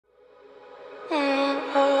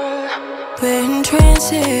in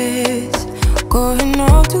trances, going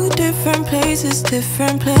off to different places,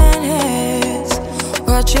 different planets.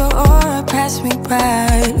 Watch your aura pass me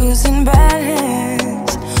by, losing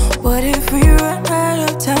balance. What if we run out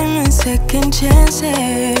of time and second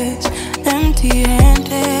chances?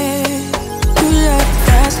 Empty-handed. You like the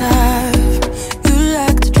fast life, you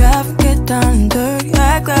like to drive and get down and dirty,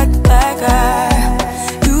 act like the bad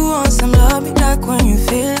guy. You want some love, be like when you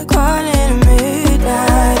feel like calling at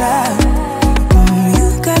midnight.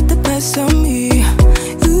 You got the best of me,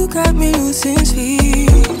 you got me losing sleep.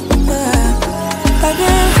 I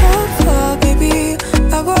can't hope for, baby,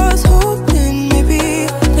 I was hoping maybe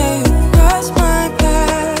that you crossed my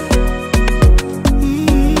path.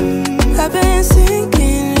 I've been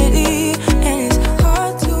sinking lately and it's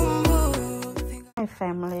hard to move. Hi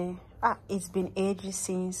family, it's been ages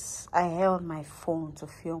since I held my phone to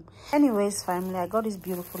film. Anyways family, I got this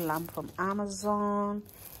beautiful lamp from Amazon,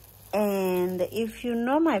 and if you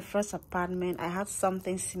know my first apartment, I had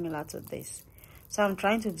something similar to this. So I'm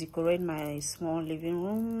trying to decorate my small living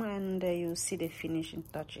room, and you'll see the finishing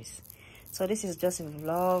touches. So this is just a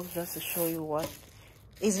vlog just to show you what.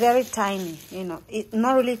 It's very tiny, you know,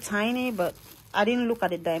 not really tiny, but I didn't look at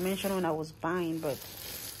the dimension when I was buying, but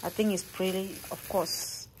I think it's pretty. Of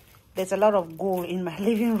course, there's a lot of gold in my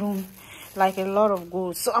living room, like a lot of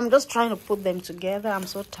gold. So I'm just trying to put them together. I'm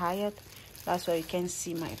so tired. That's why you can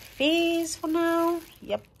see my face for now.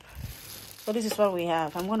 Yep. So this is what we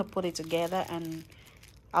have. I'm going to put it together and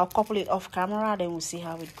I'll couple it off camera, then we'll see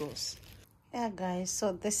how it goes. Yeah guys,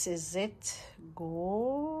 so this is it.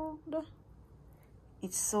 Gold.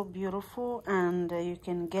 It's so beautiful, and you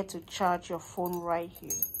can get to charge your phone right here.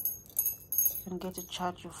 You can get to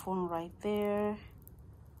charge your phone right there.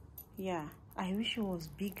 Yeah, I wish it was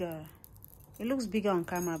bigger. It looks bigger on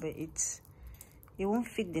camera, but it won't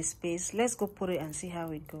fit the space. Let's go put it and see how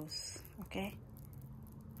it goes. Okay,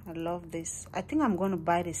 I love this. I think I'm going to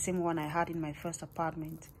buy the same one I had in my first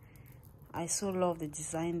apartment. I so love the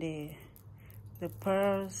design, the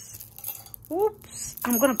pearls. Oops,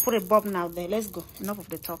 I'm gonna put a bulb now there. Let's go, enough of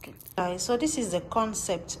the talking. Guys, so this is the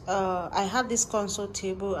concept. I had this console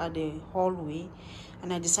table at the hallway,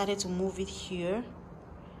 and I decided to move it here.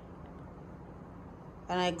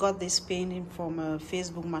 And I got this painting from a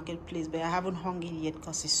Facebook marketplace, but I haven't hung it yet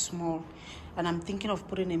because it's small, and I'm thinking of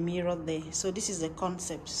putting a mirror there. So this is the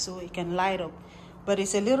concept, so it can light up, but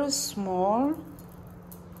it's a little small,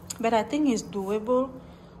 but I think it's doable.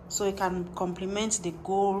 So it can complement the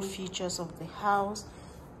gold features of the house,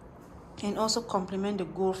 and also complement the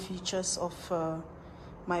gold features of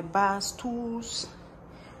my bar stools.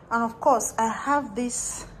 And of course, I have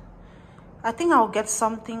this. I think I'll get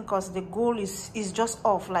something because the gold is just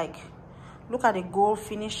off. Like, look at the gold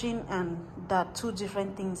finishing, and there are two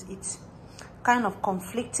different things. It's kind of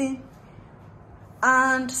conflicting.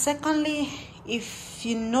 And secondly, if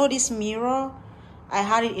you know this mirror, I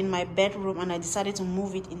had it in my bedroom and I decided to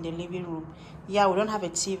move it in the living room. Yeah, we don't have a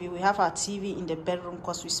TV. We have our TV in the bedroom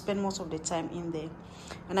because we spend most of the time in there.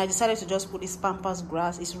 And I decided to just put this pampas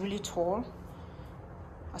grass. It's really tall.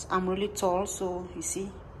 I'm really tall, so you see.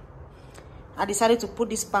 I decided to put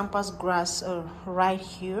this pampas grass right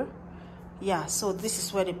here. Yeah, so this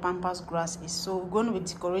is where the pampas grass is. So we're going to be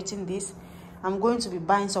decorating this. I'm going to be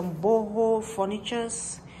buying some boho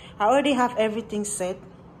furnitures. I already have everything set.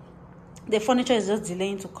 The furniture is just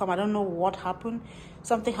delaying to come. I don't know what happened.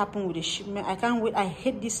 Something happened with the shipment. I can't wait. I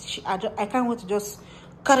hate this. I can't wait to just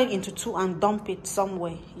cut it into two and dump it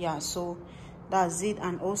somewhere. Yeah, so that's it.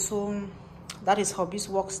 And also, that is hubby's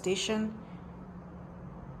workstation,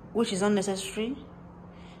 which is unnecessary.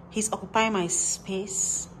 He's occupying my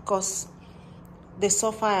space because the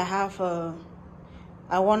sofa I have,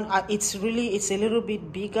 it's a little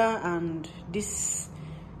bit bigger, and this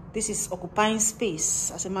is occupying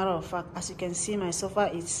space. As a matter of fact, as you can see, my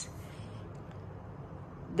sofa is,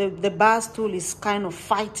 the bar stool is kind of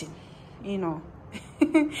fighting, you know.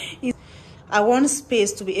 I want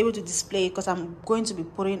space to be able to display, because I'm going to be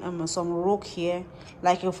putting some rug here,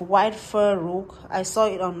 like a white fur rug. I saw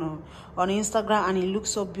it on Instagram and it looks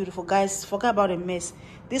so beautiful. Guys, forget about the mess.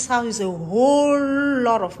 This house is a whole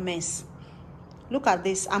lot of mess. Look at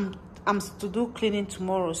this. I'm to do cleaning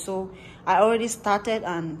tomorrow, so I already started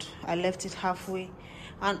and I left it halfway.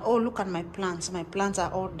 And oh, look at my plants. My plants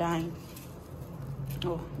are all dying.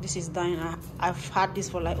 Oh, this is dying. I've had this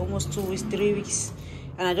for like almost 2 weeks, 3 weeks,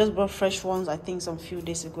 and I just bought fresh ones, I think, some few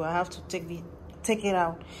days ago. I have to take it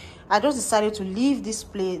out. I just decided to leave this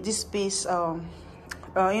space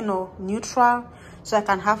you know, neutral, so I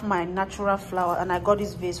can have my natural flower. And I got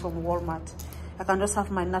this vase from Walmart. I can just have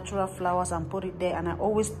my natural flowers and put it there, and I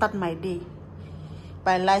always start my day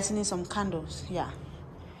by lighting some candles. Yeah,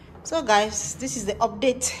 so guys, this is the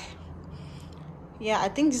update. Yeah, I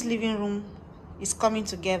think this living room is coming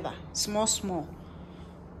together, small.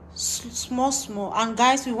 And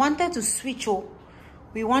guys, we wanted to switch.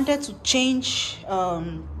 We wanted to change.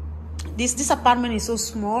 This apartment is so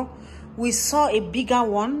small. We saw a bigger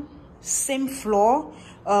one, same floor,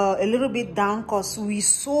 a little bit down, because we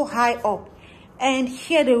so high up. And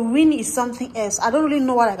here the wind is something else. I don't really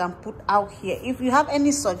know what I can put out here. If you have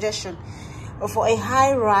any suggestion for a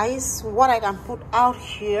high rise, what I can put out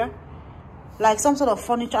here, like some sort of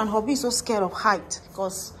furniture. And hubby is so scared of height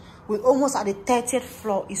because we're almost at the 30th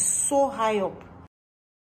floor. It's so high up.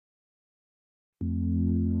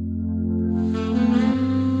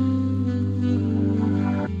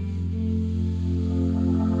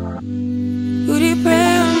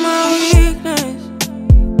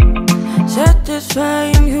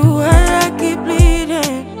 Satisfying you while I keep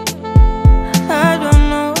bleeding. I don't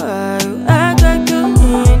know why you act like you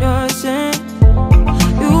innocent.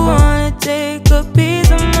 You wanna take a piece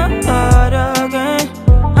of my heart again.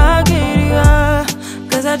 I'll get you up,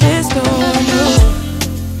 cause I just don't know.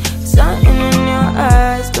 Something in your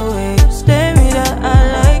eyes, the way you stare me that I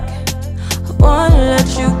like. I wanna let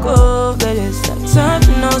you go, but it's like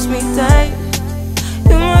something holds me tight.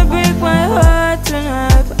 You might break my heart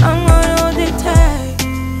tonight, but I'm gonna hold it tight.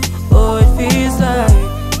 Oh, it feels like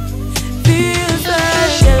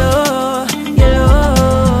yellow,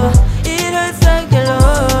 yellow. It hurts like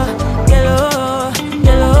yellow, yellow,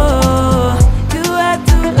 yellow. You have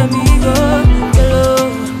to let me go, yellow,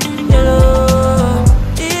 yellow.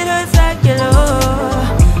 It hurts like yellow.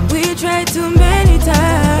 We tried too many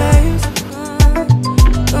times.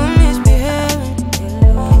 You misbehaving,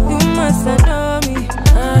 you must have known me.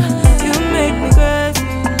 You make me crazy,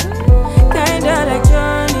 kinda like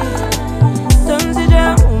Johnny. Thumbs it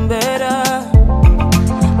down, better,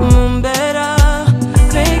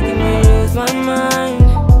 making me lose my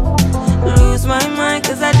mind,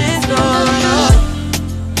 cause I just don't know.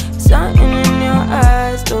 Something in your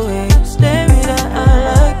eyes, the way you stare me that I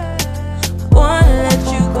like. I wanna let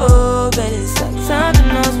you go, but it's like something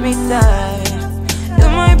holds me tight. You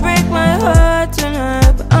might break my heart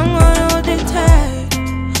tonight, but I'm gonna hold it tight.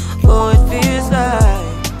 Oh, it feels like.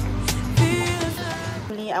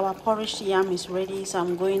 Our porridge yam is ready, so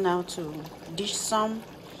I'm going now to dish some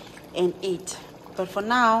and eat. But for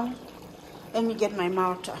now, let me get my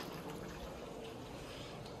mortar.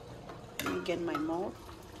 Let me get my mold.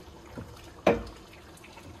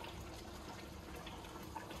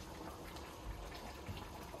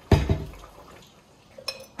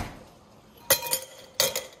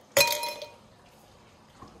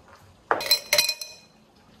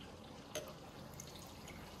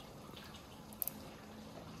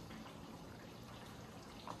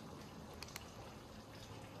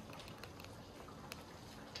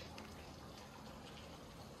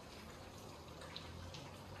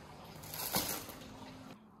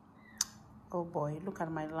 Oh boy, look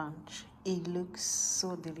at my lunch. It looks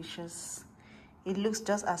so delicious. It looks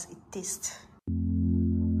just as it tastes.